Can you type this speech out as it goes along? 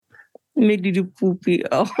Made you do poopy.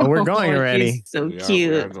 Oh, we're going already. He's so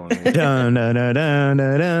cute. What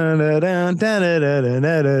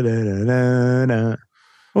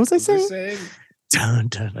was I saying?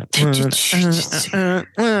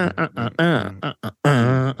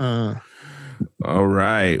 All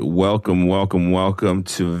right. Welcome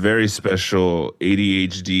to a very special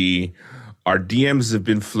ADHD. Our DMs have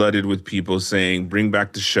been flooded with people saying, bring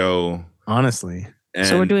back the show. Honestly. And,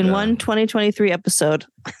 so we're doing one 2023 episode.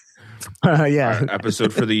 Yeah.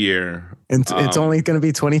 Episode for the year. It's only going to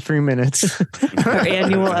be 23 minutes. Our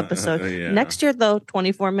annual episode. Yeah. Next year, though,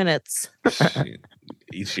 24 minutes.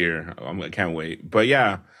 Each year. I can't wait. But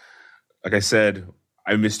yeah, like I said,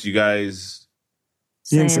 I missed you guys.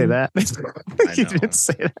 You didn't say that. You know. didn't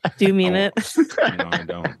say that. Do you mean it? No, I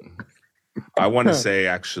don't. I want to say,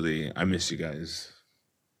 actually, I miss you guys.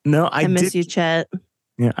 No, I miss you, Chet.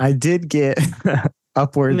 Yeah, I did get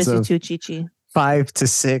upwards miss of you too, Chi-Chi. 5 to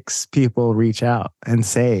 6 people reach out and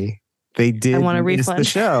say they did I want a miss refund. the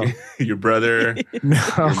show. Your brother, No.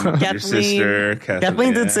 your sister,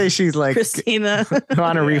 Kathleen did say she's like, Christina.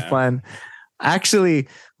 on a refund. Actually,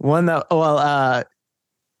 one that,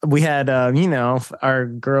 we had, our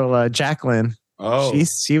girl, Jacqueline. Oh,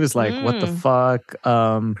 she was like, what the fuck?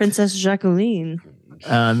 Princess Jacqueline.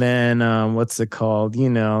 And then, what's it called?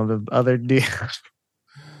 The other dude.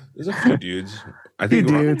 there's a few dudes. I think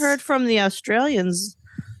I haven't heard from the Australians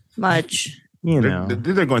much.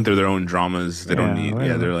 They're going through their own dramas. They don't need.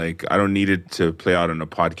 Whatever. Yeah, they're like, I don't need it to play out on a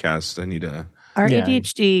podcast. I need a. Our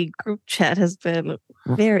ADHD group chat has been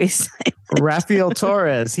very silent. Rafael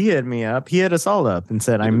Torres, he hit me up. He hit us all up and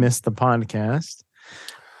said, I missed the podcast.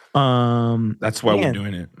 That's why we're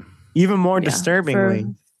doing it. Even more disturbingly.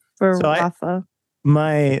 For Rafa.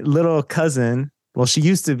 My little cousin, well, she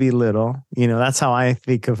used to be little. That's how I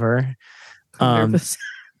think of her.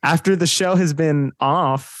 After the show has been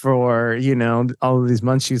off for, all of these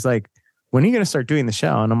months, she's like, when are you going to start doing the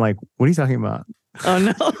show? And I'm like, what are you talking about? Oh,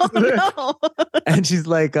 no. Oh, no. And she's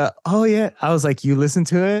like, oh, yeah. I was like, you listen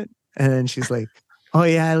to it? And then she's like, oh,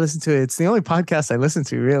 yeah, I listen to it. It's the only podcast I listen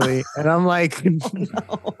to, really. And I'm like,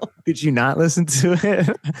 no. Did you not listen to it?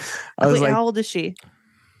 I was like, how old is she?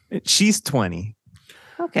 She's 20.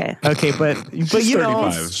 Okay, but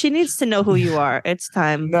she needs to know who you are. It's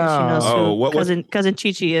time. No. She knows who cousin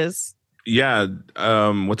Chi-Chi is. Yeah.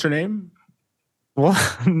 What's her name? Well,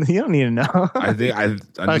 you don't need to know. I'm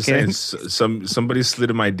just saying somebody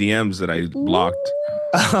slid in my DMs that I blocked.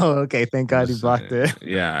 Oh, okay. Thank God you blocked it.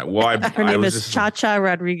 Yeah. Well, her name is Cha-Cha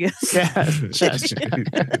Rodriguez. Yeah.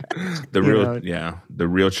 The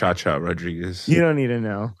real Cha-Cha Rodriguez. You don't need to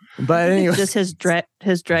know. But anyway, just his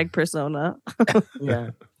drag persona. Yeah.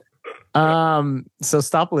 So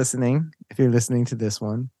stop listening if you're listening to this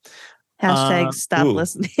one. Hashtag stop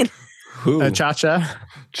listening. Who? Cha-Cha.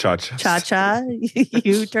 Cha-Cha.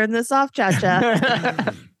 You turn this off,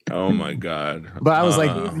 Cha-Cha. Oh my God. But I was like,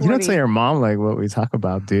 you don't tell your mom like what we talk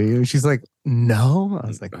about, do you? She's like, no. I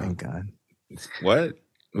was like, thank God. What?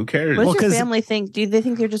 Who cares? What does your family think? Do they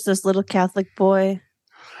think you're just this little Catholic boy?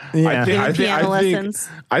 Yeah.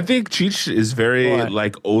 I think Cheech is very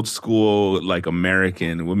like old school, like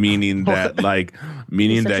American, meaning that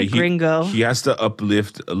he has to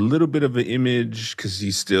uplift a little bit of an image because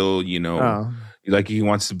he's still, like he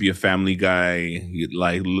wants to be a family guy,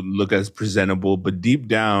 like look as presentable, but deep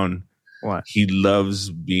down, he loves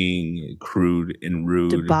being crude and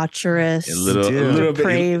rude, debaucherous, a little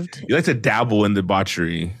depraved. Bit. He likes to dabble in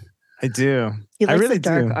debauchery. I do. He likes I really the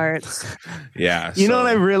dark do. arts. Yeah. You know what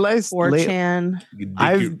I realized? 4chan.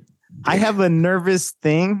 I have a nervous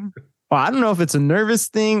thing. Well, I don't know if it's a nervous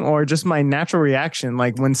thing or just my natural reaction.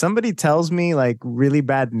 Like when somebody tells me like really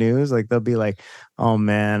bad news, like they'll be like, "Oh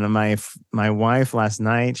man, my wife last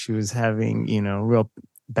night, she was having, real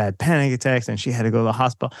bad panic attacks and she had to go to the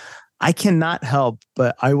hospital." I cannot help,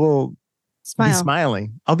 but I will be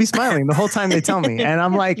smiling. I'll be smiling the whole time they tell me. And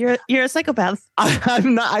I'm like, you're a psychopath.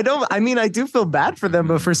 I'm not, I do feel bad for them,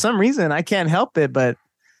 but for some reason I can't help it, but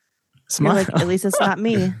smile. Like, at least it's not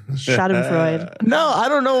me. Schadenfreude. No, I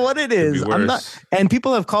don't know what it is. I'm not. And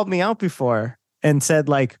people have called me out before and said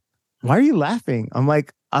like, why are you laughing? I'm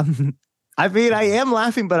like, I am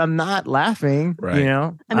laughing, but I'm not laughing. Right.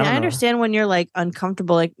 I understand when you're like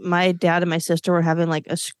uncomfortable. Like my dad and my sister were having like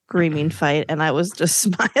a screaming fight, and I was just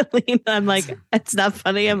smiling. I'm like, it's not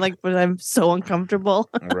funny. I'm like, but I'm so uncomfortable.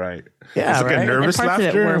 Right. Yeah. It's like a nervous and parts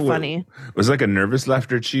laughter. Of it were funny. Was it like a nervous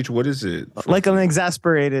laughter, Cheech? What is it? Like an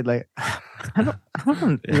exasperated, like I don't,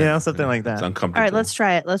 something like that. It's uncomfortable. All right, let's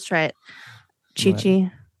try it.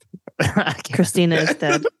 Chi-Chi. Christina is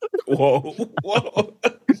dead. Whoa.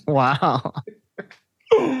 Wow.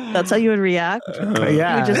 That's how you would react?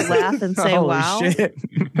 Yeah. You would just laugh and say, wow. Shit.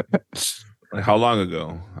 Like, how long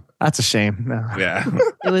ago? That's a shame. No. Yeah.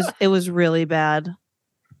 It was really bad.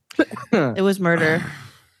 It was murder.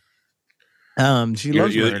 She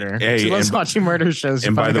loves murder. Hey, she loves watching murder shows.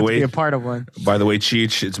 And by the way, be a part of one. By the way,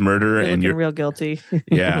 Cheech, it's murder, and you're real guilty.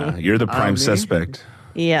 Yeah, you're the prime suspect.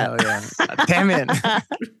 Yeah. Oh, yeah. Damn it.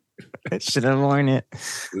 I should have worn it.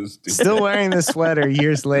 Still wearing the sweater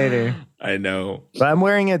years later. I know. But I'm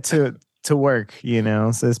wearing it to work, you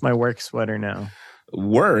know. So it's my work sweater now.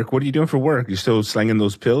 Work? What are you doing for work? You still slanging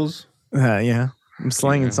those pills? Yeah. I'm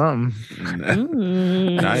slanging something.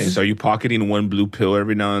 Nice. Are you pocketing one blue pill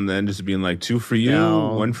every now and then, just being like, 2 for you,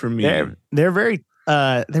 1 for me? They're very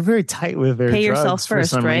tight with their Pay drugs yourself for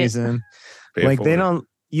first, some right? reason. Like they don't.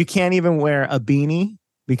 You can't even wear a beanie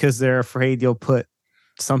because they're afraid you'll put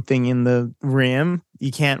something in the rim.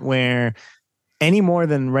 You can't wear any more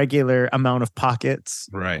than regular amount of pockets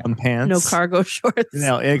on pants. No cargo shorts.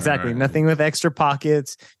 No, exactly. Right. Nothing with extra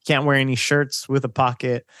pockets. Can't wear any shirts with a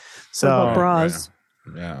pocket. So what about bras?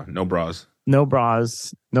 Yeah, no bras. No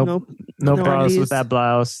bras. No bras undies. with that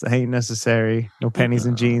blouse. That ain't necessary. No panties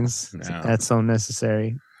and jeans. No. That's so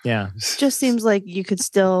necessary. Yeah. Just seems like you could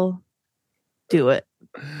still do it.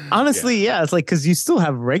 Honestly, yeah. It's like because you still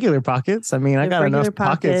have regular pockets. I mean, I got enough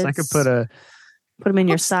pockets. I could put them in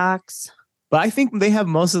your socks. But I think they have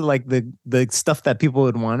most of like the stuff that people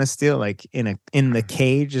would want to steal, like in the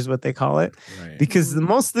cage is what they call it. Right. Because the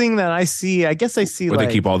most thing that I see, I guess I see where like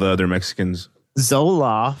they keep all the other Mexicans.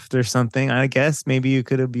 Zoloft or something. I guess maybe you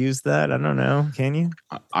could abuse that. I don't know. Can you?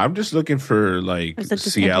 I'm just looking for like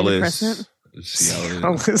Cialis.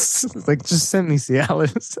 Cialis. Like just send me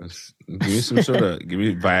Cialis. Give me some give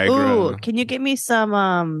me Viagra. Ooh, can you give me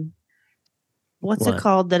some what's it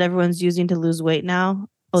called that everyone's using to lose weight now?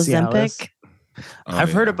 Ozempic.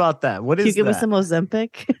 I've heard about that. What is Can you give that? me some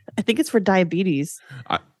Ozempic? I think it's for diabetes.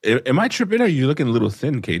 Am I tripping? Or are you looking a little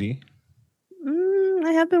thin, Katie?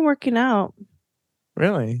 I have been working out.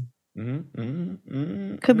 Really?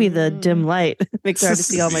 Could be the dim light. Makes it hard to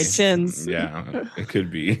see all my chins. Yeah, it could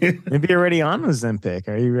be. Maybe you're already on Ozempic.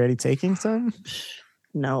 Are you ready taking some?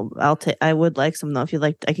 No, I would like some though. If you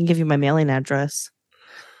like, I can give you my mailing address.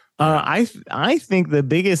 I think the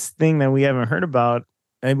biggest thing that we haven't heard about,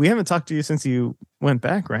 and we haven't talked to you since you went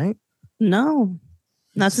back, right? No,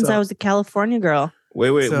 not since I was a California girl.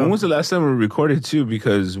 Wait. When was the last time we recorded too?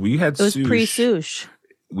 Because we had it was pre-sush.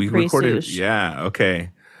 We recorded. Yeah.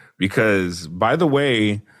 Okay. Because by the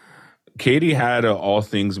way, Katie had a All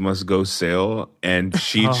Things Must Go sale, and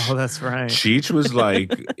Cheech. Oh, that's right. Cheech was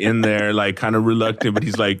like in there, like kind of reluctant, but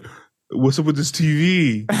he's like, "What's up with this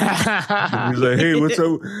TV?" He's like, "Hey, what's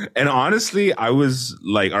up?" And honestly, I was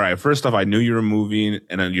like, "All right." First off, I knew you were moving,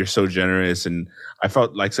 and you're so generous, and I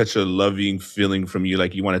felt like such a loving feeling from you.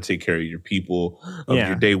 Like you want to take care of your people, of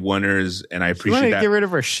your day oneers, and I appreciate that. To get rid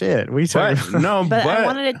of her shit. What are you talking about? But I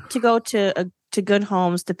wanted it to go to good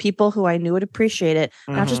homes, to people who I knew would appreciate it,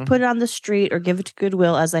 not just put it on the street or give it to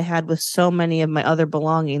Goodwill as I had with so many of my other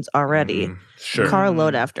belongings already. Sure.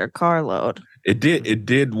 Carload after carload. It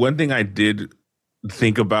did. One thing I did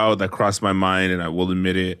think about that crossed my mind, and I will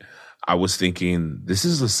admit it, I was thinking, this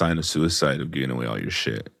is a sign of suicide of giving away all your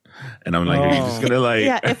shit. And I'm like, are you just gonna like?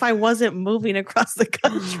 Yeah, if I wasn't moving across the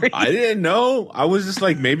country, I didn't know. I was just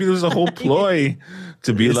like, maybe there's a whole ploy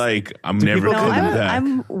to be like, I'm never coming back.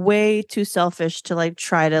 I'm way too selfish to like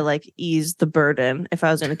try to like ease the burden. If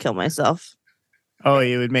I was gonna kill myself,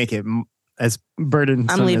 you would make it as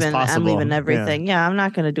burdensome as possible. I'm leaving everything. Yeah, I'm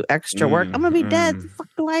not gonna do extra work. I'm gonna be dead. The fuck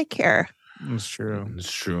do I care? It's true.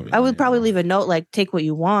 It's true. I would probably leave a note like, take what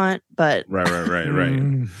you want, but right.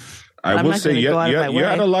 I will say, you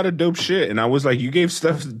had a lot of dope shit, and I was like, you gave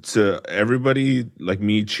stuff to everybody, like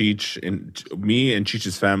me, Cheech, and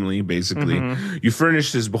Cheech's family. Basically, you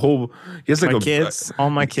furnished his whole. He has like all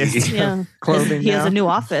my kids, clothing. He has a new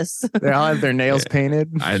office. They all have their nails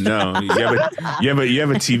painted. I know. You have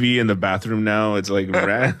a TV in the bathroom now. It's like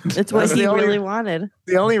rad. It's what he really wanted.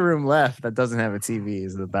 The only room left that doesn't have a TV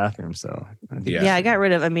is the bathroom. So yeah, I got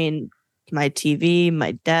rid of. I mean, my TV,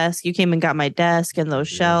 my desk. You came and got my desk and those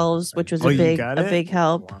shelves, which was a big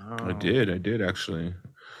help. Wow. I did actually.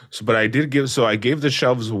 So, but I gave the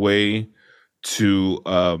shelves away to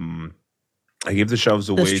I gave the shelves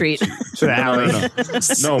away the street. to the alley.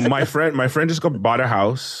 No, my friend just bought a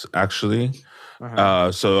house actually.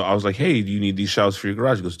 So I was like, hey, do you need these shelves for your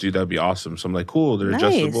garage? He goes, dude, that'd be awesome. So I'm like, cool, they're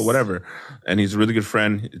adjustable, whatever. And he's a really good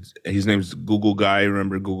friend. His name's Google Guy.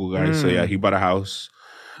 Remember Google Guy? So yeah, he bought a house.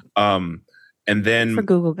 And And then for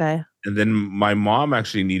Google guy. And then my mom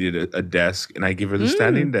actually needed a desk, and I gave her the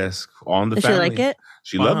standing desk on the Did family. she like it?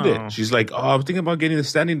 She loved it. She's like, "Oh, I'm thinking about getting the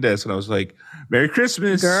standing desk," and I was like, "Merry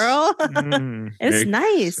Christmas, girl." It's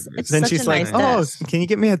nice. It's then such she's a like, nice desk. "Oh, can you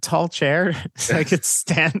get me a tall chair so I could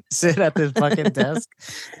sit at this fucking desk?"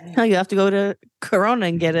 No, you have to go to Corona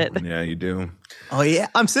and get it. Yeah, you do. Oh yeah,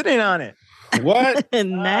 I'm sitting on it. What?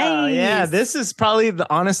 Nice. Yeah, this is probably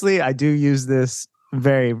honestly, I do use this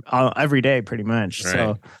every day pretty much. Right.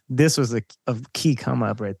 So this was a key come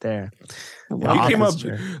up right there. You came up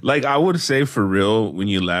like I would say for real when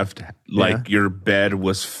you left, like your bed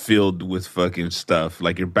was filled with fucking stuff,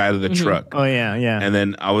 like your bed of the truck. Oh yeah. And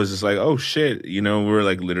then I was just like, oh shit, we were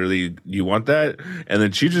like literally, you want that? And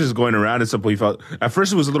then she's just going around at some point. At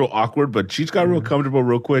first it was a little awkward, but she's got real comfortable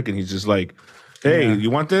real quick, and he's just like, hey, you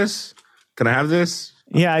want this? Can I have this?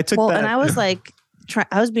 Yeah, I took that. And I was like,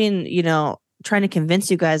 I was being, trying to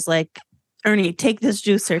convince you guys, like, Ernie, take this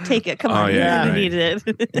juicer, take it. Come on, you really need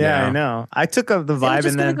it. Yeah, I know. I took up the vibe, it's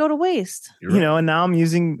just gonna go to waste. And now I'm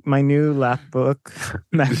using my new MacBook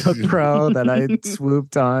Pro that I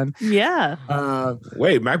swooped on. Yeah.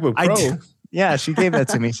 Wait, MacBook Pro? Yeah, she gave that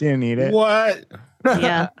to me. She didn't need it. What?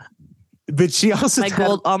 Yeah. But she also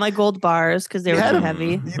all my gold bars because they were too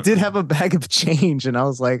heavy. You did have a bag of change, and I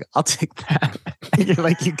was like, "I'll take that." You're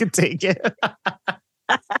like, "You can take it."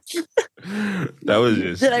 That was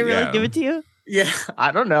just. Did I really give it to you? Yeah,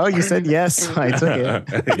 I don't know. You said yes, I took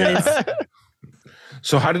it. Nice.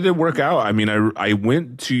 So how did it work out? I mean, I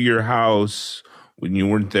went to your house when you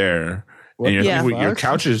weren't there. And your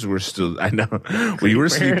couches were still. I know. Well, you were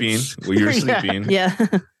sleeping. Yeah.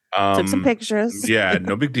 Took some pictures. Yeah,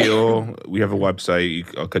 no big deal. We have a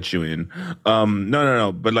website. I'll cut you in.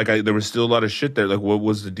 No. But like, there was still a lot of shit there. Like, what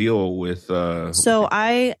was the deal with? So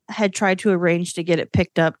I had tried to arrange to get it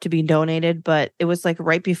picked up to be donated, but it was like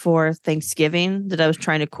right before Thanksgiving that I was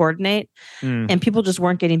trying to coordinate, and people just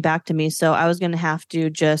weren't getting back to me. So I was going to have to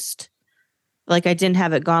just, like, I didn't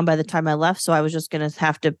have it gone by the time I left, so I was just going to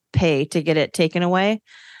have to pay to get it taken away.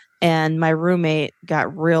 And my roommate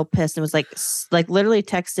got real pissed and was like literally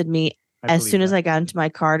texted me as soon as I got into my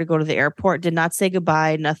car to go to the airport, did not say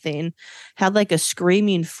goodbye, nothing. Had like a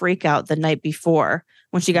screaming freak out the night before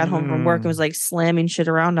when she got home from work and was like slamming shit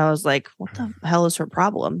around. I was like, what the hell is her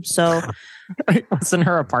problem? So wasn't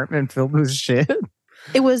her apartment filled with shit?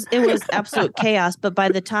 It was absolute chaos. But by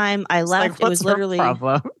the time I left, it was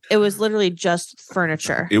literally just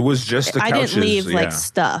furniture. It was just the couches. I didn't leave like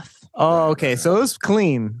stuff. Oh, okay. So it was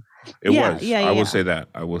clean. It was. I will say that.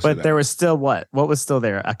 But there was still what? What was still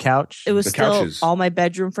there? A couch? It was still couches. All my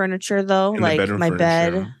bedroom furniture, though. Like my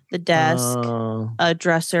bed, the desk, a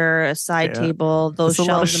dresser, a side table, those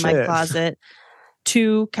shelves in my closet,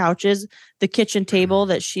 2 couches, the kitchen table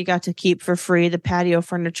that she got to keep for free, the patio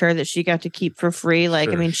furniture that she got to keep for free.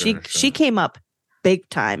 Like, she came up big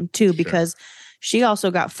time too, because she also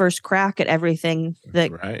got first crack at everything that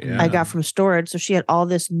I got from storage. So she had all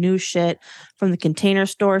this new shit from the Container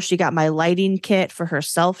Store. She got my lighting kit for her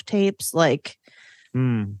self-tapes, like,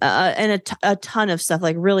 and a ton of stuff,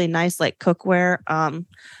 like really nice, like cookware.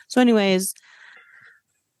 So anyways,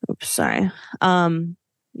 oops, sorry.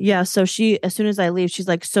 Yeah. So she, as soon as I leave, she's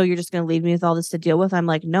like, so you're just going to leave me with all this to deal with? I'm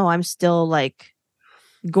like, no, I'm still like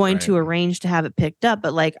going to arrange to have it picked up,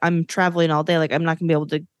 but like I'm traveling all day. Like I'm not going to be able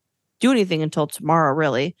to do anything until tomorrow,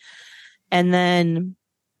 really. And then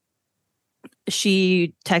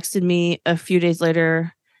she texted me a few days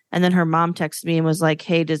later, and then her mom texted me and was like,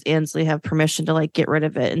 hey, does Ansley have permission to like get rid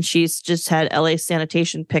of it? And she's just had LA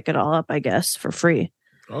Sanitation pick it all up, I guess, for free.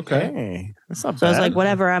 Okay. Hey, that's not bad. So I was like,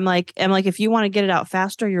 whatever. I'm like, if you want to get it out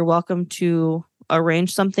faster, you're welcome to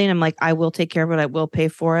arrange something. I'm like, I will take care of it. I will pay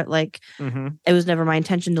for it. Like, it was never my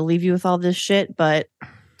intention to leave you with all this shit, but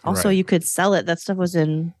also you could sell it. That stuff was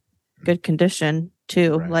in good condition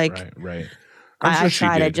too. Right. I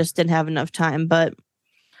tried. I just didn't have enough time. But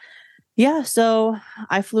yeah, so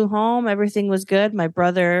I flew home. Everything was good. My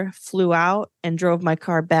brother flew out and drove my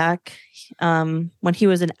car back. When he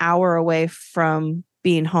was an hour away from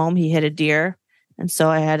being home, he hit a deer, and so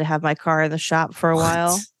I had to have my car in the shop for a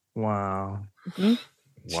while. Wow. Wow.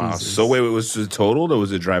 Jesus. So wait, was it totaled or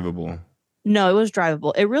was it drivable? No, it was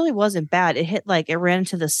drivable. It really wasn't bad. It hit it ran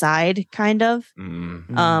to the side, kind of.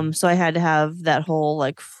 So I had to have that whole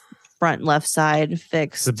like front left side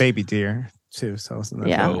fixed. It's a baby deer too, so it was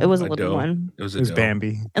a little one. It was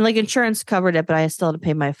Bambi, and like insurance covered it, but I still had to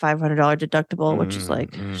pay my $500 deductible, which is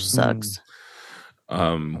like sucks.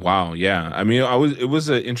 Wow. Yeah. I mean, it was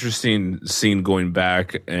an interesting scene going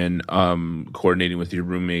back and coordinating with your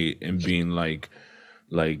roommate and being like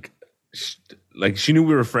she knew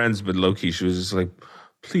we were friends, but low key she was just like,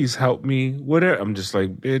 please help me. Whatever. I'm just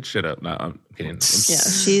like, bitch, shut up. Nah, I'm kidding.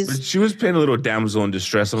 She was playing a little damsel in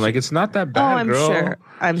distress. I'm like, it's not that bad, I'm girl. Sure.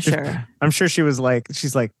 I'm sure. I'm sure she was like,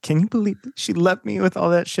 she's like, can you believe she left me with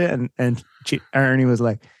all that shit? And Ernie was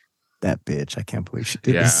like, that bitch, I can't believe she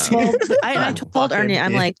did this. Well, I told Ernie,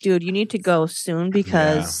 I'm like, dude, you need to go soon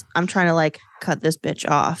because I'm trying to like cut this bitch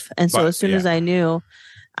off. And so as soon as I knew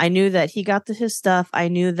that he got his stuff. I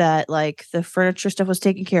knew that like the furniture stuff was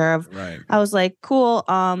taken care of. Right. I was like, cool.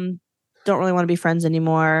 Don't really want to be friends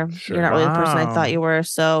anymore. Sure. You're not really the person I thought you were.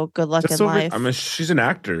 So good luck in life. I mean, she's an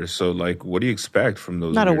actor. So like, what do you expect from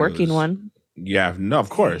those? Not a working one. Yeah, no, of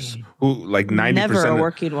course. Who like 90%? Never a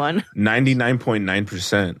working one.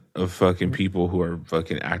 99.9% of fucking people who are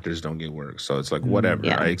fucking actors don't get work. So it's like whatever.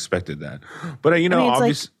 Yeah. I expected that, but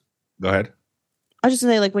obviously, go ahead. I was just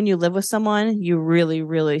gonna say, like, when you live with someone, you really,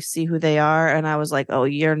 really see who they are. And I was like, oh,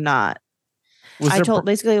 you're not.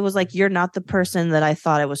 Basically, it was like, you're not the person that I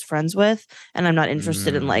thought I was friends with. And I'm not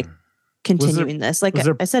interested in like continuing this. Like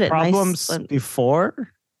I said, problems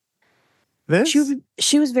before this?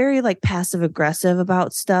 She was very like passive aggressive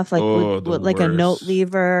about stuff, like would like a note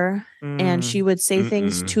leaver. And she would say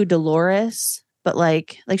things to Dolores. But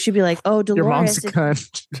like she'd be like, "Oh, Dolores, your mom's a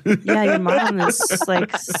cunt." Yeah, your mom is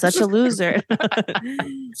like such a loser.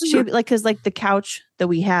 She'd be like, because like the couch that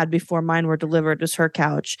we had before mine were delivered was her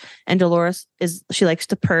couch, and Dolores she likes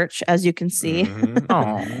to perch, as you can see.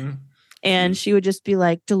 And she would just be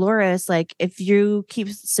like, Dolores, like, if you keep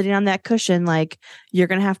sitting on that cushion, like, you're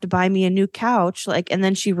going to have to buy me a new couch. Like, and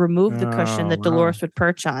then she removed the cushion that Dolores would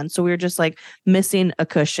perch on. So we were just like missing a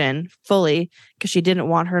cushion fully because she didn't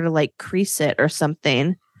want her to like crease it or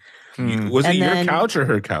something. Was it your couch or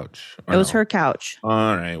her couch? It was her couch.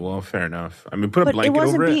 All right. Well, fair enough. I mean, put a blanket over it.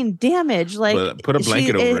 It wasn't being damaged. Like, put a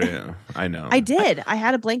blanket over it. I know. I did. I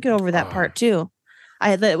had a blanket over that part too.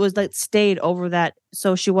 It was like stayed over that,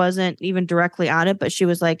 so she wasn't even directly on it, but she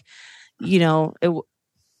was like, she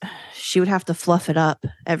would have to fluff it up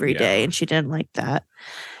every day, and she didn't like that.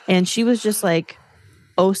 And she was just like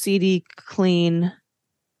OCD clean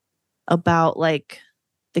about like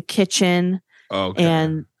the kitchen,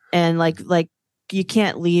 and like you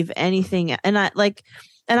can't leave anything, and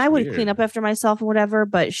I would clean up after myself and whatever,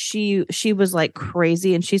 but she was like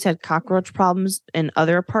crazy, and she's had cockroach problems in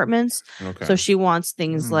other apartments. So she wants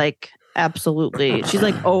things like absolutely. She's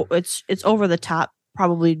like, oh, it's over the top,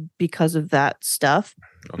 probably because of that stuff.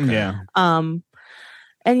 Yeah.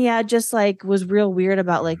 And yeah, just like was real weird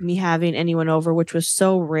about like me having anyone over, which was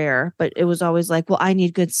so rare, but it was always like, well, I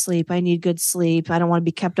need good sleep. I don't want to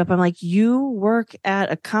be kept up. I'm like, you work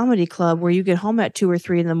at a comedy club where you get home at 2 or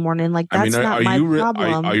 3 in the morning. Like, that's not my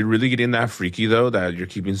problem. Are you really getting that freaky though, that you're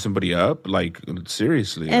keeping somebody up? Like,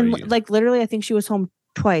 seriously. And like, literally, I think she was home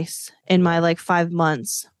twice in my like 5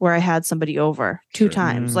 months where I had somebody over 2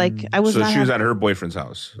 times. Like, I was she was at her boyfriend's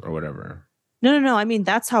house or whatever. No. I mean,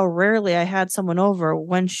 that's how rarely I had someone over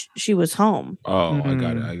when she was home. Oh, I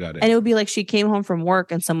got it. And it would be like she came home from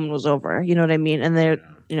work and someone was over. You know what I mean? And they,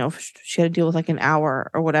 she had to deal with like an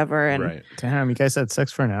hour or whatever. And right. Damn, you guys had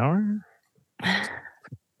sex for an hour?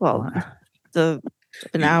 Well,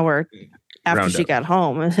 an hour after she got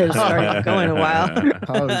home. It started going a while.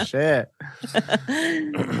 Oh, shit.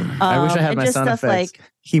 I wish I had my sound effects. Like,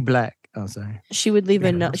 he black. Oh, sorry. She would leave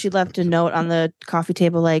a note. She left a note on the coffee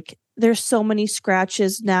table like, there's so many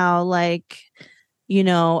scratches now, like,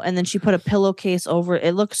 and then she put a pillowcase over it.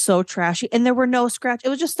 It looked so trashy. And there were no scratches. It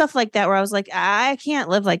was just stuff like that where I was like, I can't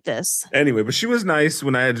live like this. Anyway, but she was nice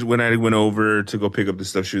when I went over to go pick up the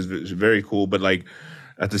stuff. She was very cool. But like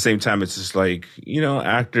at the same time, it's just like,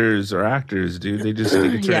 actors are actors, dude. They just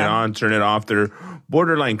turn it on, turn it off. They're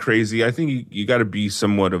borderline crazy. I think you got to be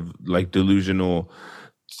somewhat of like delusional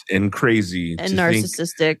and crazy and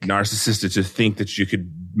narcissistic to think that you could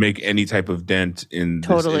make any type of dent in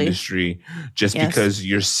this industry just because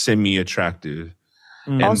you're semi-attractive.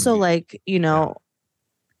 Also, like, I'm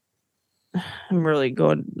really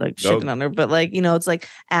going like shitting on her, but like, it's like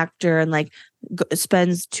actor and like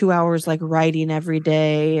spends 2 hours like writing every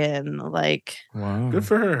day and like, wow, good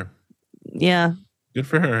for her. Yeah. Good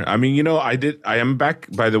for her. I mean, I am back,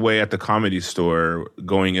 by the way, at the Comedy Store,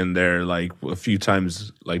 going in there like a few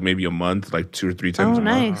times, like maybe a month, like 2 or 3 times a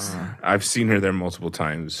month. Nice. I've seen her there multiple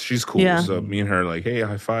times. She's cool. Yeah. So me and her like, hey,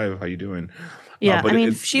 high five. How you doing? Yeah.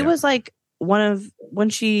 She was like when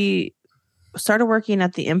she started working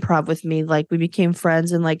at the Improv with me, like we became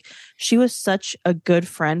friends, and like she was such a good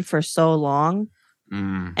friend for so long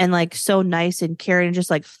and like so nice and caring and just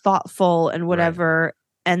like thoughtful and whatever. Right.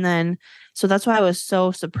 And then, so that's why I was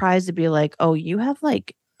so surprised to be like, oh, you have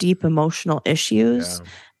like deep emotional issues. Yeah.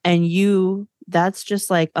 and that's just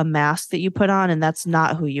like a mask that you put on, and that's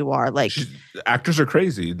not who you are. Like, actors are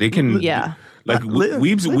crazy. They can, like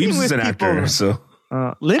Weebs is an actor, so.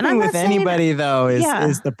 Living with anybody though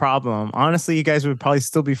is the problem. Honestly, you guys would probably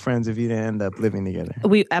still be friends if you didn't end up living together.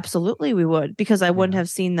 We would, because I wouldn't have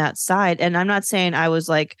seen that side. And I'm not saying I was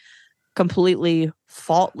like completely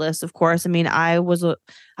faultless, of course. I mean, I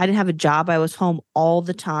didn't have a job. I was home all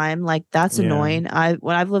the time. Like, that's annoying.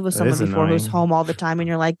 When I've lived with someone before who's home all the time, and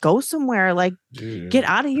you're like, go somewhere, like, get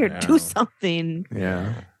out of here, do something.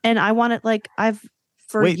 Yeah. And I wanted, like,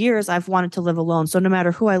 for years, I've wanted to live alone. So no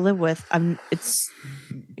matter who I live with, it's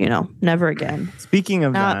never again. Speaking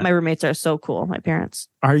of that, my roommates are so cool. My parents.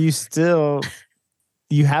 Are you still?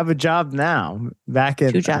 You have a job now, back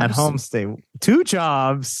at Homestay. 2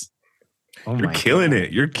 jobs. Oh, you're killing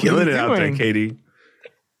it. You're killing it out there, Katie.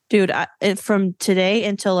 Dude, from today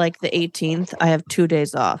until like the 18th, I have 2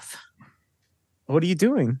 days off. What are you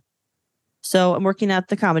doing? So I'm working at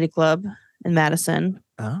the comedy club in Madison.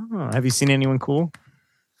 Oh, have you seen anyone cool?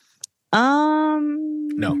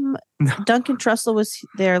 No. Duncan Trussell was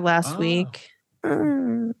there last week.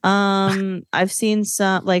 I've seen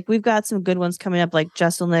some, like, we've got some good ones coming up, like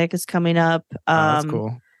Jesselnick is coming up. That's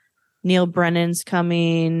cool. Neil Brennan's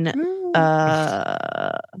coming.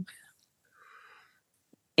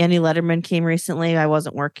 Andy Letterman came recently. I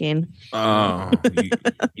wasn't working. Are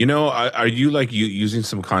you like using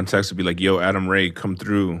some context to be like, yo, Adam Ray, come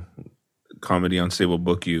through, Comedy Unstable,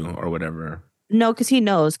 book you or whatever? No, because he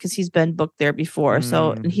knows, because he's been booked there before.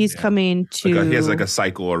 So he's coming to. Like he has like a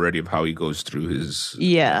cycle already of how he goes through his.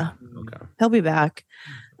 Yeah. Okay. He'll be back.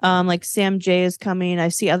 Like Sam J is coming. I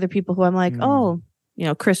see other people who I'm like,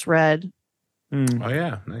 Chris Red. Oh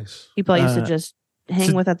yeah, nice. People I used to just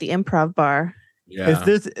hang with at the Improv bar. Yeah.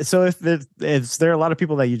 If there are a lot of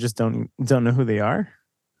people that you just don't know who they are.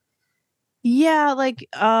 Yeah, like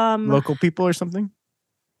local people or something.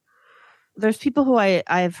 There's people who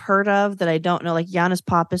I've heard of that I don't know. Like Giannis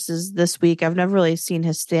Pappas is this week. I've never really seen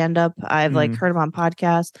his stand up. I've like heard him on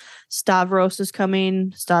podcasts. Stavros is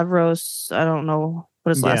coming. Stavros, I don't know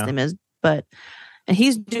what his last name is, and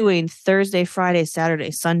he's doing Thursday, Friday,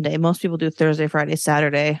 Saturday, Sunday. Most people do Thursday, Friday,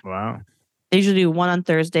 Saturday. Wow. They usually do 1 on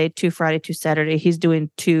Thursday, 2 Friday, 2 Saturday. He's doing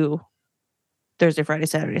 2 Thursday, Friday,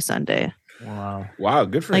 Saturday, Sunday. Wow.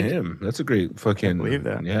 Good for him. That's a great fucking. I believe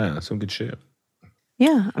that. Yeah, some good shit.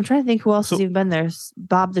 Yeah, I'm trying to think who else has even been there.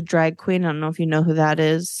 Bob the Drag Queen. I don't know if you know who that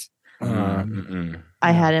is. I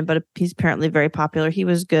hadn't, but he's apparently very popular. He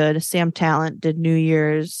was good. Sam Talent did New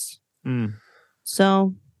Year's.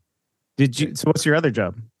 So, So what's your other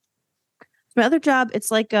job? My other job, it's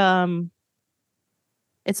like a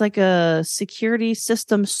security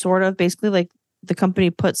system, sort of. Basically, like the company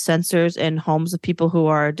puts sensors in homes of people who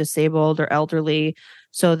are disabled or elderly,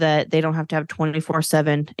 so that they don't have to have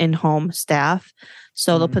 24/7 in-home staff.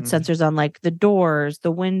 So they'll put sensors on like the doors,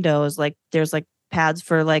 the windows, like there's like pads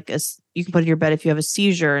for like you can put in your bed if you have a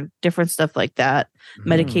seizure and different stuff like that,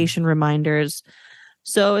 medication reminders.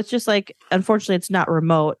 So it's just like, unfortunately, it's not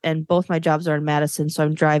remote, and both my jobs are in Madison, so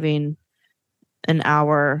I'm driving an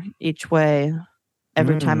hour each way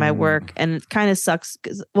every time I work, and it kind of sucks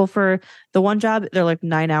because, well, for the one job, they're like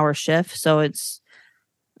 9-hour shifts, so it's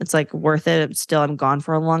like worth it. Still, I'm gone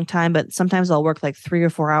for a long time, but sometimes I'll work like 3 or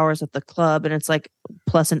 4 hours at the club, and it's like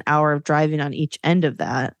plus an hour of driving on each end of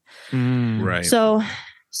that. Right. So,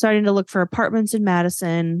 starting to look for apartments in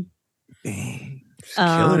Madison.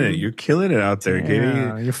 Killing it. You're killing it out there,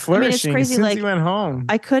 Katie. You're flourishing. It's crazy. Since you went home,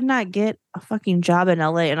 I could not get a fucking job in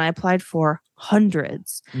LA, and I applied for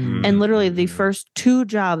hundreds. And literally the first 2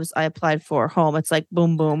 jobs I applied for home, it's like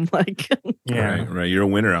boom, boom. Like, right. You're a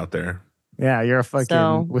winner out there. Yeah, you're a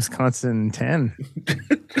fucking Wisconsin 10.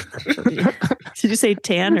 Did you say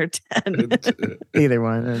 10 or 10? Either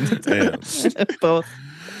one. Both.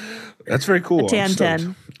 That's very cool.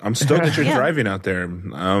 10. I'm stoked that you're driving out there.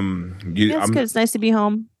 It's good. It's nice to be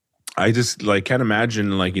home. I just can't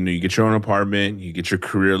imagine you get your own apartment, you get your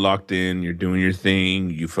career locked in, you're doing your thing,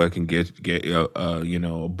 you fucking get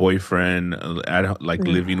a boyfriend,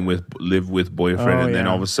 live with boyfriend, then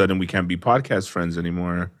all of a sudden we can't be podcast friends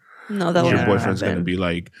anymore. No, that your boyfriend's gonna be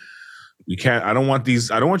like, we can't. I don't want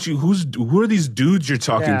you. Who are these dudes you're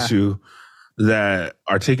talking to that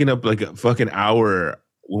are taking up like a fucking hour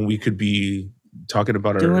when we could be talking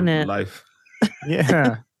about our life?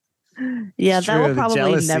 Yeah. Yeah, that will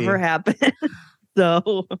probably never happen.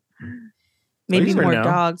 So maybe more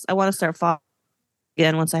dogs. I want to start following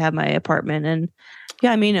again once I have my apartment. And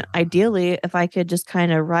yeah, I mean, ideally, if I could just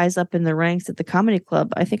kind of rise up in the ranks at the comedy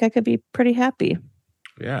club, I think I could be pretty happy.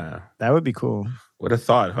 Yeah, that would be cool. What a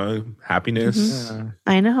thought, huh? Happiness. Mm-hmm.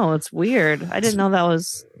 I know, it's weird. I didn't know that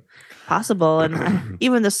was possible, and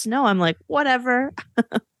even the snow, I'm like, whatever.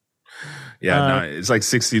 Yeah, no, it's like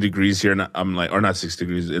 60 degrees here, and I'm like, or not 60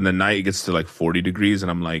 degrees. In the night, it gets to like 40 degrees,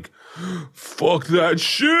 and I'm like, fuck that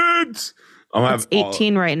shit. It's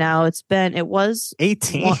 18 right now. It was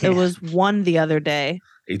 18. It was 1 the other day.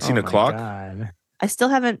 18 o'clock? God. I still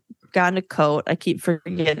haven't gotten a coat. I keep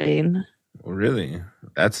forgetting. Really?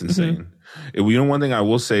 That's insane. Mm-hmm. One thing I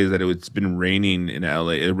will say is that it's been raining in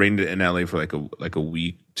LA. It rained in LA for like a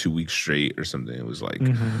week, 2 weeks straight or something. It was like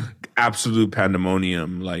absolute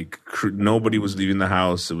pandemonium. Like nobody was leaving the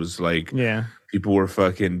house. It was like people were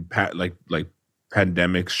fucking like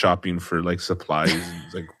pandemic shopping for like supplies.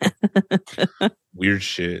 Like weird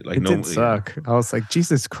shit. Like it did suck. I was like,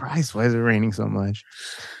 Jesus Christ, why is it raining so much?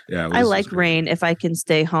 Yeah, I like rain if I can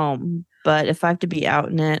stay home, but if I have to be out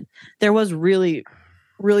in it, there was really,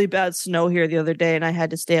 really bad snow here the other day, and I had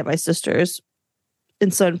to stay at my sister's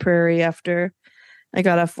in Sun Prairie after I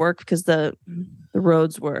got off work because the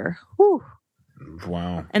roads were whew.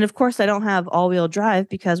 Wow. And of course, I don't have all-wheel drive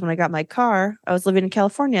because when I got my car, I was living in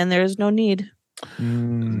California, and there is no need.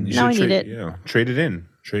 Now I need it. Yeah, trade it in.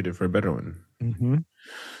 Trade it for a better one. Mm-hmm.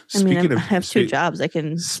 I have 2 jobs. I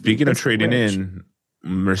can. Speaking of trading in,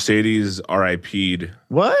 Mercedes RIP'd.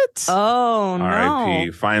 What? Oh, no.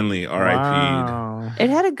 RIP. Finally, RIP'd. Wow. It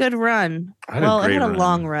had a good run. It had a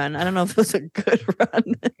long run. I don't know if it was a good run.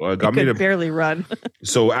 Well, it got me to barely run.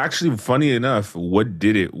 So actually, funny enough, what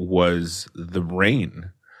did it was the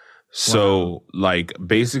rain. So like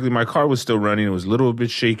basically my car was still running. It was a little bit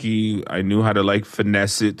shaky. I knew how to like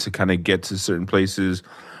finesse it to kind of get to certain places,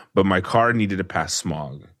 but my car needed to pass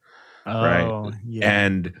smog. Right. Yeah.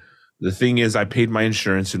 And the thing is, I paid my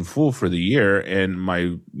insurance in full for the year, and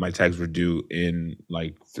my tags were due in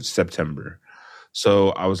like September. So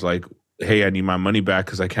I was like, hey, I need my money back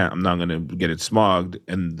because I'm not going to get it smogged.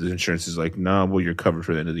 And the insurance is like, no, well, you're covered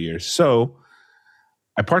for the end of the year. So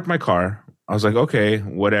I parked my car. I was like, okay,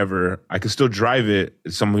 whatever. I can still drive it.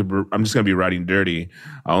 I'm just going to be riding dirty.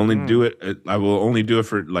 I will only do it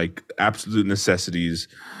for like absolute necessities,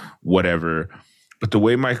 whatever. But the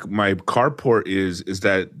way my carport is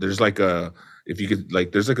that there's like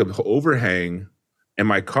there's like a overhang, and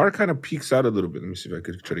my car kind of peeks out a little bit. Let me see if I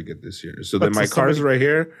could try to get this here. So then my car is right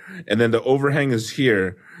here, and then the overhang is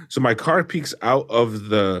here. So my car peeks out of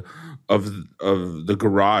the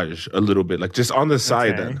garage a little bit, like just on the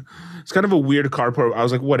side. Okay. Then it's kind of a weird carport. I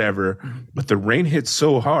was like, whatever. But the rain hit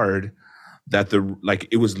so hard that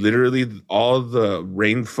it was literally all the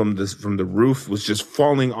rain from the roof was just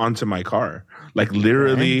falling onto my car, like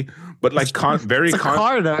literally. But like it's a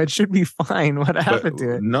car though, it should be fine. What happened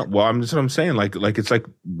to it? No, well, that's what I'm saying. Like it's like,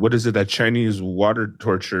 what is it, that Chinese water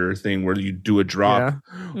torture thing where you do a drop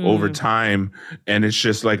over time, and it's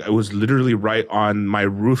just like it was literally right on my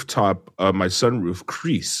rooftop, my sunroof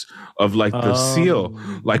crease of like the seal,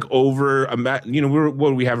 like over.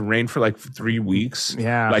 We have rain for like 3 weeks,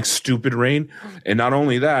 like stupid rain, and not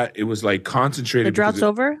only that, it was like concentrated. The drought's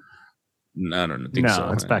over. No, I don't think so.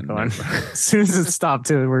 No, it's back on. As soon as it stopped,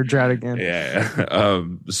 we're drought again. Yeah.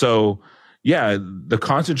 So, yeah, the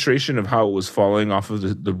concentration of how it was falling off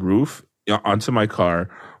of the roof onto my car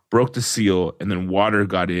broke the seal, and then water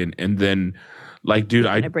got in, and then, like, dude,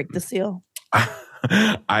 I break the seal.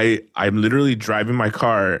 I'm literally driving my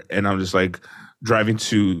car, and I'm just like driving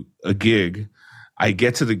to a gig. I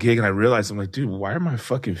get to the gig and I realize, I'm like, dude, why are my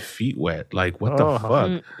fucking feet wet? Like, what the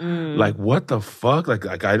fuck? Like, what the fuck? Like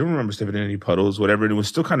I don't remember stepping in any puddles, whatever. And it was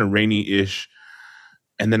still kind of rainy-ish.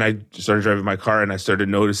 And then I started driving my car, and I started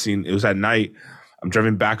noticing it was at night. I'm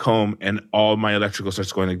driving back home, and all my electrical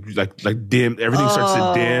starts going like dim. Everything starts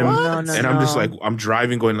to dim, and I'm just like, I'm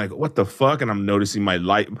driving, going like, what the fuck? And I'm noticing my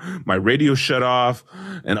radio shut off,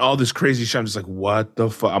 and all this crazy shit. I'm just like, what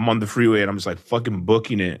the fuck? I'm on the freeway, and I'm just like fucking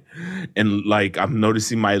booking it, and like I'm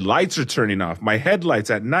noticing my lights are turning off. My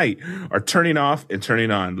headlights at night are turning off and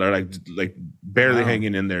turning on. They're like barely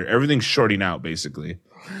hanging in there. Everything's shorting out basically.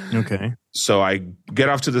 Okay. So I get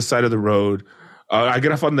off to the side of the road. I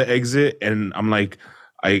get off on the exit, and I'm like,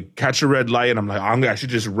 I catch a red light, and I'm like, I should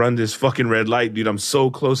just run this fucking red light, dude. I'm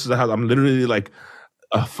so close to the house. I'm literally like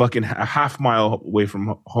a fucking half mile away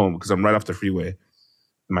from home because I'm right off the freeway. And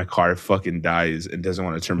my car fucking dies and doesn't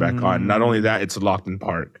want to turn back on. Not only that, it's locked in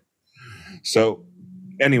park. So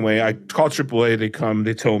anyway, I called AAA. They come.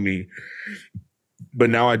 They told me. But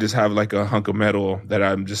now I just have like a hunk of metal that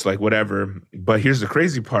I'm just like, whatever. But here's the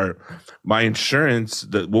crazy part. My insurance,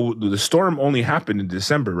 the storm only happened in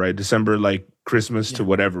December, right? December, like Christmas to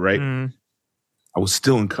whatever, right? I was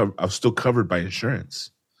still covered by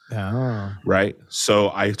insurance. Oh. Right.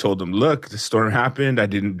 So I told them, look, the storm happened. I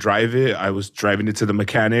didn't drive it. I was driving it to the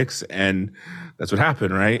mechanics, and that's what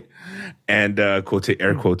happened, right? And air quotes,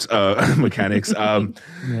 mechanics.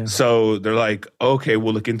 So they're like, okay,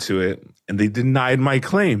 we'll look into it. And they denied my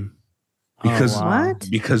claim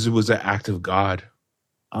because it was an act of God.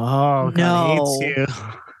 Oh, God no. hates you.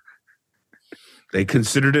 They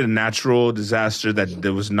considered it a natural disaster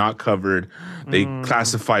that was not covered. They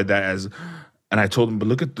classified that as, and I told them, but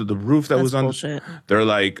look at the roof that was on. Bullshit. They're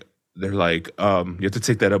like, you have to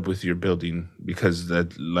take that up with your building because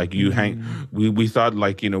that, like, you we thought,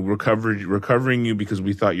 like, we're covering you because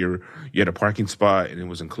we thought you had a parking spot and it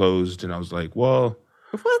was enclosed. And I was like, well,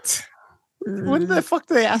 what? When the fuck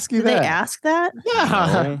did they ask you that? Did they ask that?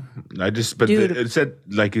 Yeah. No, it said,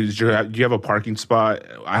 like, do you have a parking spot?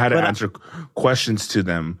 I had to answer questions to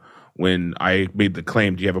them when I made the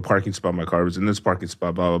claim. Do you have a parking spot? My car was in this parking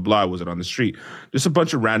spot, blah, blah, blah. Was it on the street? Just a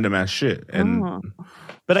bunch of random ass shit. And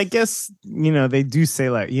but I guess, they do say,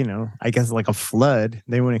 like, I guess like a flood,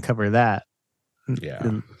 they wouldn't cover that.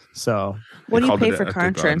 Yeah. So what do you pay for car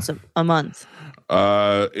insurance a month?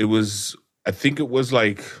 I think it was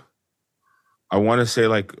like, I want to say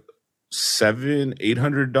like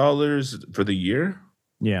 $700-800 for the year.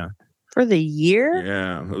 Yeah. For the year?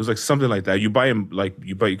 Yeah, it was like something like that. You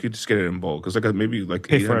could just get it in bulk. It's like maybe like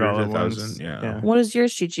 800 1,000. Yeah. What is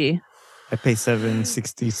yours, Chichi? I pay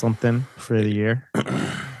 $760 something for the year.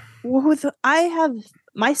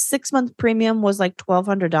 My 6-month premium was like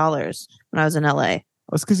 $1,200 when I was in LA.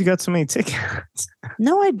 That's because you got so many tickets.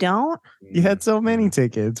 No, I don't. You had so many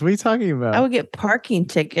tickets. What are you talking about? I would get parking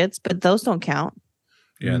tickets, but those don't count.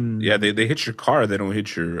 Yeah, yeah. They hit your car. They don't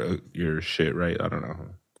hit your shit, right? I don't know.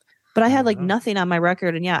 But I had like nothing on my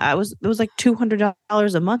record, and it was like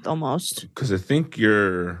 $200 a month almost. Because I think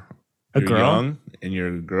you're young and you're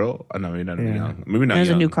a girl. Oh, no, maybe not young. Maybe not. It was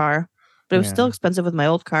a new car, but it was still expensive with my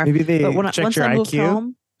old car. Maybe they once I moved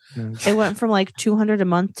home, it went from like $200 a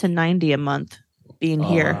month to $90 a month. Being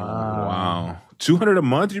here. Wow. $200 a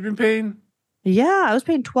month you've been paying? Yeah, I was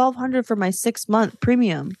paying $1,200 for my 6-month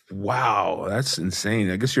premium. Wow, that's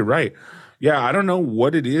insane. I guess you're right. Yeah, I don't know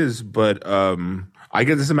what it is, but I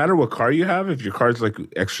guess it doesn't matter what car you have. If your car's like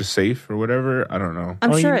extra safe or whatever, I don't know.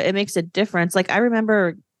 I'm sure it makes a difference. Like I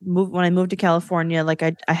remember when I moved to California, like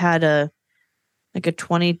I had a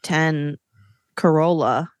 2010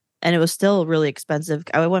 Corolla, and it was still really expensive.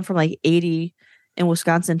 I went from like $80 in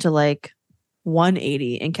Wisconsin to like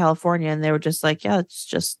 $180 in California, and they were just like, yeah, it's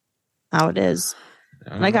just how it is.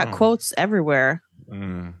 And I got quotes everywhere,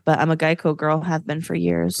 but I'm a Geico girl, have been for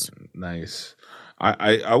years. Nice.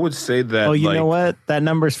 I would say that. Oh, you know what? That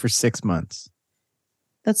number's for 6 months.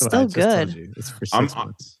 That's still good. It's for 6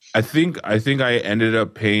 months. I think I ended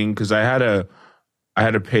up paying because I had to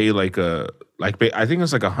pay I think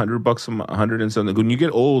it's like $100, 100 and something. When you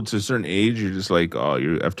get old to a certain age, you're just like, oh,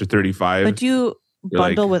 you're after 35. But you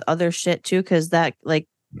bundle with other shit too, because that like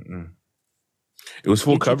it was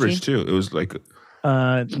full coverage too. It was like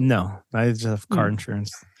no, I just have car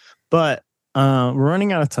insurance. But we're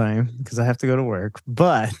running out of time because I have to go to work.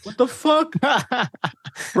 But what the fuck,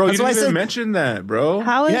 bro? You didn't even mention that, bro.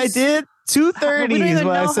 I did. 2:30 is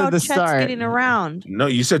what I said to start. Getting around. No,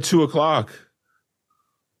 you said 2:00.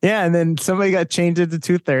 Yeah, and then somebody got changed it to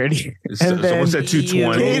 2:30. And then someone said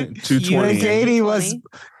 2:20. 2:20. Katie was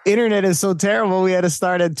internet is so terrible. We had to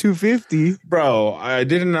start at 2:50. Bro, I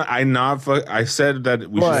said that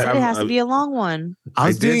we should have. It has to be a long one. I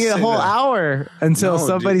was doing it a whole hour until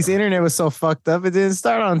somebody's internet was so fucked up it didn't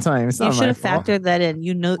start on time. It's you should have factored that in.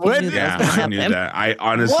 You knew I knew that. I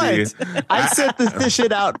honestly, I set this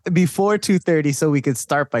shit out before 2:30 so we could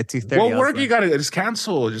start by 2:30. What work you gotta just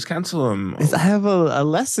cancel them. I have a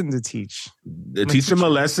lesson to teach. Teach them a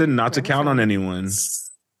lesson not to count on anyone.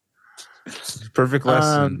 Perfect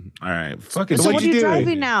lesson. All right. Fucking. So what are you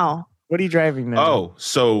driving now? What are you driving now? Oh,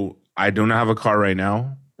 so I don't have a car right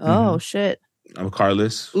now. Oh shit. I'm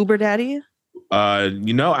carless. Uber daddy?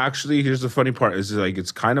 Actually, here's the funny part is like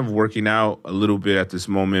it's kind of working out a little bit at this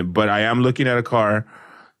moment, but I am looking at a car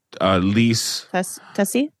lease.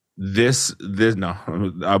 Tessie? This no.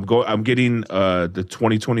 I'm getting the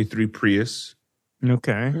 2023 Prius.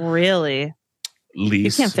 Okay. Really?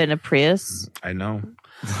 Lease. You can't fit in a Prius. I know.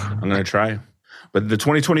 I'm going to try. But the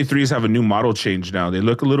 2023s have a new model change now. They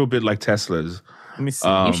look a little bit like Teslas. Let me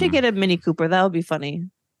see. You should get a Mini Cooper. That would be funny.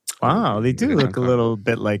 Wow, they do look a little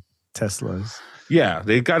bit like Teslas. Yeah,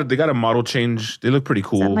 they got a model change. They look pretty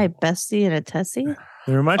cool. Is that my bestie and a Tessie?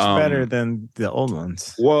 They're much better than the old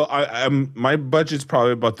ones. Well, I'm my budget's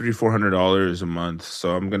probably about $300-400 a month,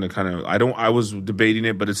 so I'm gonna kind of I was debating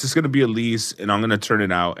it, but it's just gonna be a lease, and I'm gonna turn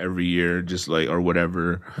it out every year, just like or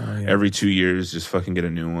whatever, every 2 years, just fucking get a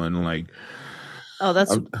new one, like. Oh,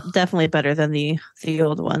 that's definitely better than the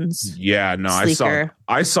old ones. Yeah, no, Sleeker.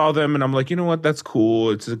 I saw them, and I'm like, you know what, that's cool.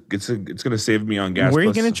 It's gonna save me on gas. Where are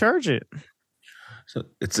you gonna charge it? So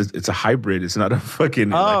it's a hybrid. It's not a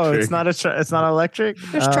fucking. Electric. It's not electric.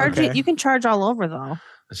 There's charging. Okay. You can charge all over though.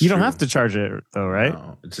 You don't have to charge it though, right?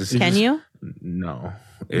 No, can you? No,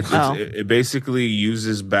 it basically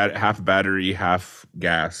uses half battery, half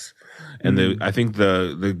gas, and I think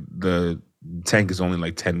the tank is only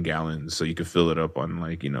like 10 gallons, so you could fill it up on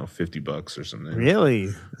like $50 or something. Really?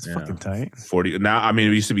 That's fucking tight. 40 now. I mean,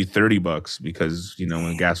 it used to be $30 because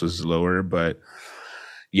when gas was lower, but.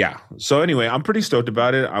 Yeah. So anyway, I'm pretty stoked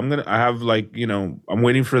about it. I'm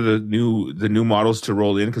waiting for the new models to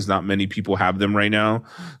roll in because not many people have them right now.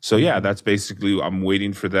 So yeah, that's basically I'm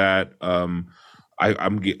waiting for that. I'm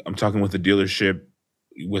talking with the dealership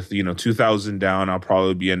with $2,000 down. I'll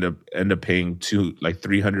probably end up paying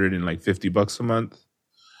 $350 a month.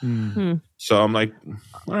 Mm-hmm. So I'm like,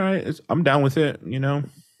 all right, I'm down with it.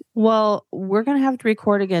 Well, we're gonna have to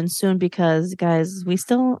record again soon because guys, we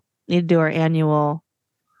still need to do our annual.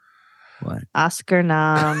 What? Oscar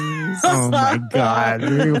noms. Oh my God!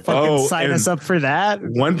 You fucking sign us up for that.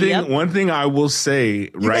 One thing I will say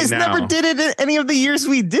you right guys now. Never did it in any of the years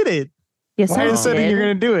we did it. Yes, why are you you're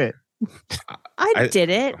gonna do it? I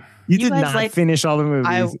did it. You did not finish all the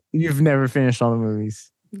movies. You've never finished all the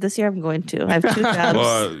movies. This year I'm going to. I have 2 tabs.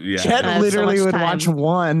 Well, yeah. Jen literally would watch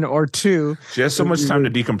 1 or 2. She has so much time to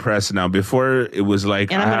decompress now. Before it was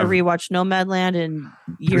like, and I'm going to rewatch Nomadland and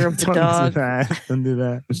Year of the Dog. Don't do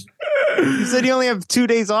that. You said you only have 2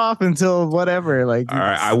 days off until whatever. Like, all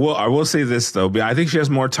right, I will say this though. I think she has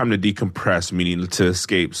more time to decompress, meaning to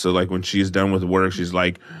escape. So like when she's done with work, she's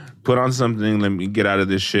like, put on something, let me get out of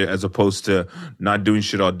this shit, as opposed to not doing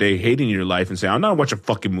shit all day, hating your life and saying, I'm not watching a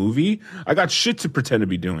fucking movie. I got shit to pretend to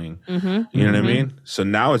be doing. Mm-hmm. You know what I mean? So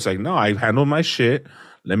now it's like, no, I handled my shit.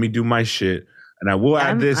 Let me do my shit. And I will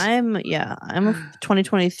add this. I'm a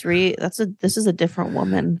 2023. This is a different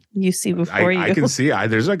woman you see before you. I can see.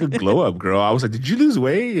 There's like a glow up, girl. I was like, did you lose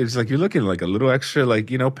weight? It's like you're looking like a little extra,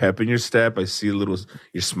 like, pep in your step. I see a little,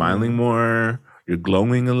 you're smiling more. You're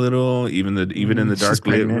glowing a little, even in the dark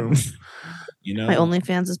lit room. My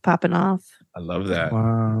OnlyFans is popping off. I love that.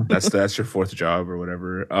 Wow. That's your 4th job or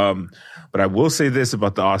whatever. But I will say this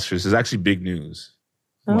about the Oscars. It's actually big news.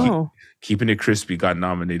 Oh. Keeping It Crispy got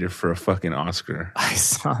nominated for a fucking Oscar. I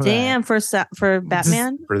saw that. Damn, for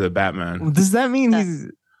Batman? For the Batman. Does that mean he's...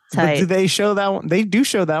 Do they show that one? They do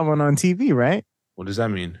show that one on TV, right? What does that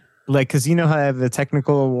mean? Like, because how they have the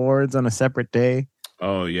technical awards on a separate day.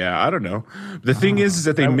 Oh yeah, I don't know. The thing is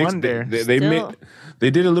that they mixed. They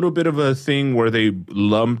did a little bit of a thing where they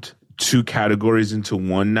lumped 2 categories into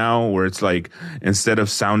one now, where it's like instead of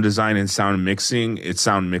sound design and sound mixing, it's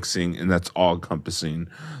sound mixing, and that's all encompassing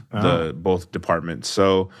the both departments.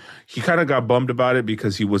 So he kind of got bummed about it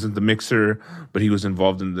because he wasn't the mixer, but he was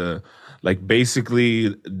involved in the. Like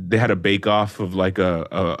basically, they had a bake off of like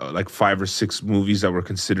like 5 or 6 movies that were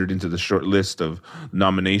considered into the short list of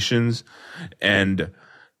nominations, and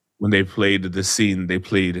when they played the scene, they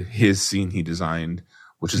played his scene he designed,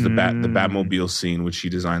 which is the Batmobile scene, which he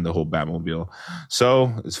designed the whole Batmobile.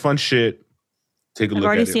 So it's fun shit. Take a look. I've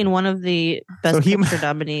already seen one of the best picture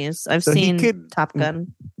nominees. I've seen Top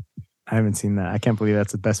Gun. I haven't seen that. I can't believe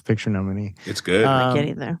that's the best picture nominee. It's good. I can't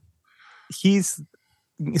either.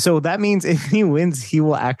 So that means if he wins, he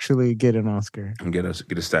will actually get an Oscar and get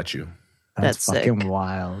a statue. That's fucking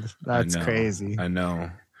wild. That's crazy. I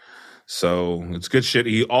know. So it's good shit.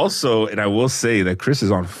 He also, and I will say that Chris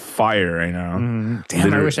is on fire right now. Damn,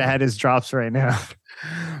 literally. I wish I had his drops right now.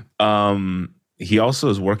 He also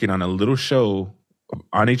is working on a little show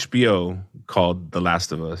on HBO called The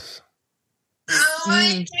Last of Us.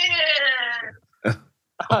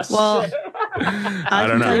 Well, I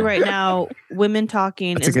can tell you right now, Women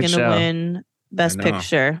Talking is going to win Best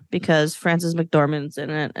Picture because Frances McDormand's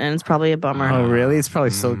in it, and it's probably a bummer. Oh, really? It's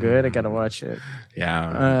probably so good. I got to watch it.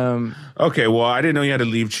 Yeah. Okay, well, I didn't know you had to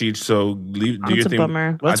leave, Cheech, so do your thing.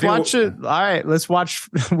 Bummer. Let's watch it. All right, let's watch.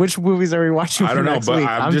 Which movies are we watching? I don't know, but week?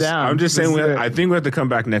 I'm just saying, I think we have to come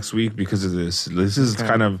back next week because of this. This is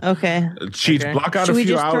kind of... Okay. Cheech, block out Should a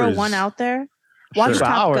few hours. Should we just throw one out there? Watch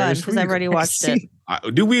Top Gun because I've already watched it.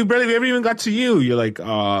 Dude, we haven't even got to you. You're like,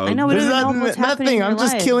 I know, we don't know what's happening. I'm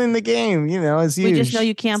just killing the game, as we just know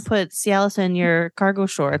you can't put Cialis in your cargo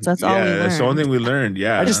shorts. That's all we learned. That's the only thing we learned.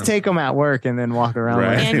 Yeah, I just take them at work and then walk around.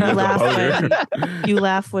 Right. And you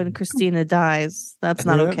laugh when Christina dies. That's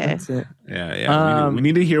not okay. That's it. Yeah. We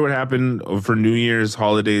need to hear what happened for New Year's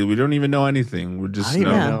holiday. We don't even know anything. We're just I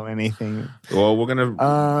don't even know anything. Well, we're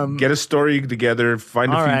gonna get a story together,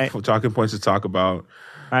 find a few talking points to talk about.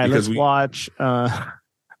 All right, let's watch.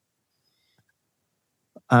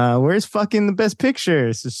 Where's fucking the best picture?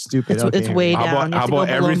 It's just stupid. It's way down. How about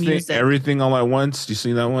everything all at once? Do you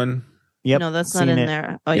see that one? Yep. No, that's not in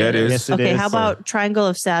there. Oh, yeah, it is. Yes, okay, how about Triangle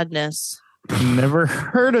of Sadness? Never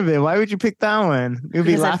heard of it. Why would you pick that one? You'll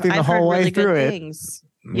be laughing the whole way through it.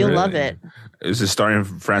 You'll love it. Is it starring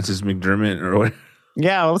Frances McDermott or what?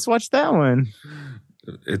 Yeah, let's watch that one.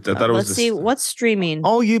 I thought it was. Let's see what's streaming.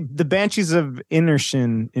 Oh, the Banshees of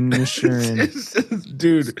Inisherin.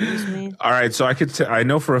 Dude. All right, so I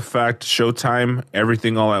know for a fact Showtime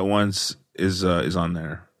Everything All at Once is on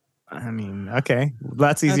there. I mean, okay,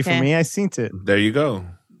 that's easy for me. I seen it. There you go.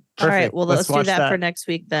 Perfect. All right, well, let's do that for next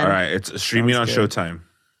week then. All right, it's streaming on Showtime.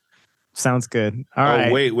 Sounds good. All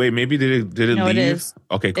right. Wait, maybe did it leave? It is.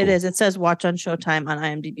 Okay, cool. It is. It says watch on Showtime on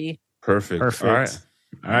IMDb. Perfect. All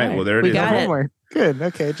right. Well, there it is. We got it. Good.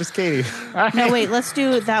 Okay, just Katie. Right. No, wait. Let's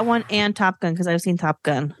do that one and Top Gun because I've seen Top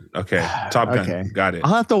Gun. Okay, Top Gun. Okay. Got it.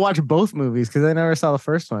 I'll have to watch both movies because I never saw the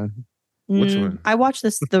first one. Which one? I watched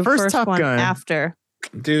the first Top one Gun. After.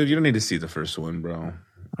 Dude, you don't need to see the first one, bro.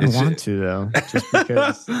 I want to though, just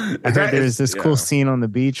because I heard there's this cool scene on the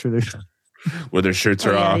beach where their shirts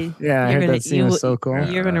are off. Yeah, I heard that scene was so cool.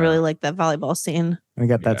 You're gonna really like that volleyball scene. I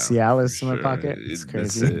got that Cialis in my pocket. It's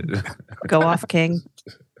crazy. Go off, King.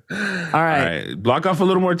 All right. Block off a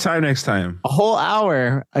little more time next time. A whole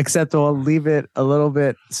hour, except we'll leave it a little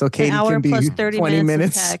bit so Katie can be plus 30 20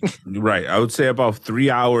 minutes. Right. I would say about 3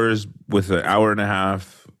 hours with an hour and a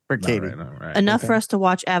half for Katie. Right. Enough for us to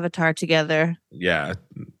watch Avatar together. Yeah.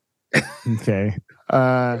 Okay.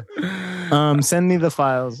 Send me the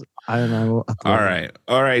files. I don't know. All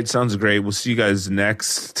right. Sounds great. We'll see you guys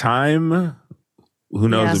next time. Who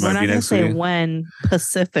knows? It might be next week. We're not going to say when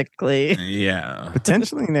specifically. Yeah.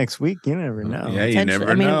 Potentially next week. You never know. Yeah, you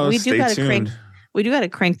never know. We do got to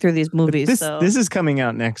crank through these movies. This is coming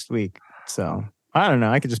out next week. So I don't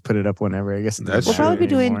know. I could just put it up whenever. I guess we'll probably be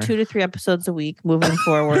doing 2 to 3 episodes a week moving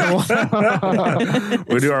forward.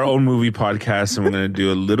 We'll do our own movie podcast, and we're going to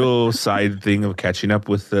do a little side thing of catching up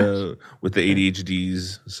with the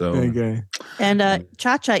ADHDs. So okay. And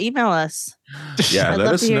Cha-Cha, email us. Yeah, I'd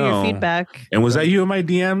love to hear your feedback. And was that you in my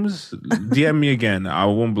DMs? DM me again. I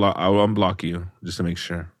won't block. I will unblock you just to make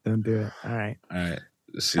sure. Don't do it. All right.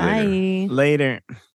 See you later. Later.